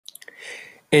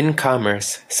In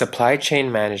commerce, supply chain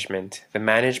management, the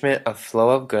management of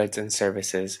flow of goods and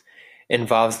services,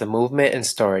 involves the movement and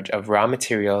storage of raw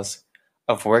materials,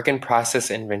 of work-in-process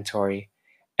inventory,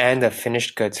 and of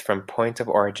finished goods from point of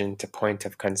origin to point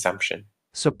of consumption.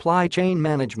 Supply chain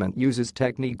management uses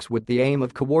techniques with the aim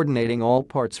of coordinating all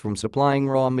parts from supplying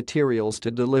raw materials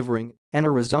to delivering, and a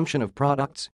resumption of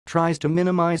products, tries to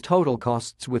minimize total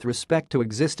costs with respect to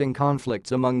existing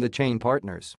conflicts among the chain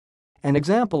partners. An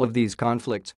example of these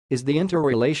conflicts is the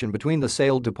interrelation between the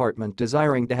sale department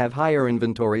desiring to have higher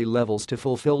inventory levels to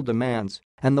fulfill demands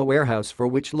and the warehouse for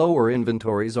which lower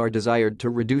inventories are desired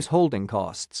to reduce holding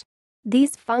costs.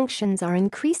 These functions are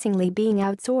increasingly being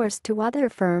outsourced to other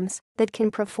firms that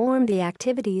can perform the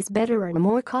activities better or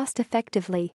more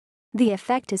cost-effectively. The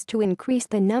effect is to increase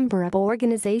the number of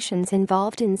organizations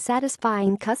involved in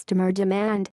satisfying customer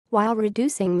demand while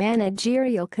reducing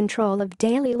managerial control of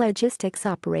daily logistics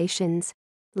operations.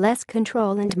 Less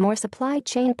control and more supply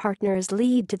chain partners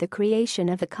lead to the creation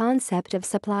of the concept of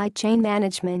supply chain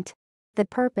management. The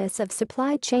purpose of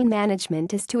supply chain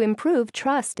management is to improve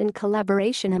trust and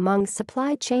collaboration among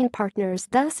supply chain partners,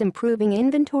 thus improving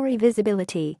inventory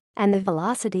visibility and the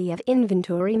velocity of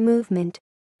inventory movement.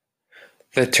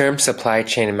 The term supply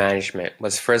chain management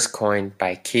was first coined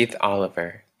by Keith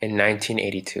Oliver in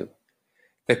 1982.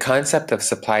 The concept of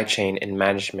supply chain in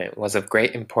management was of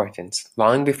great importance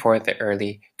long before the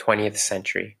early 20th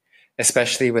century,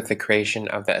 especially with the creation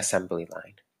of the assembly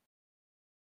line.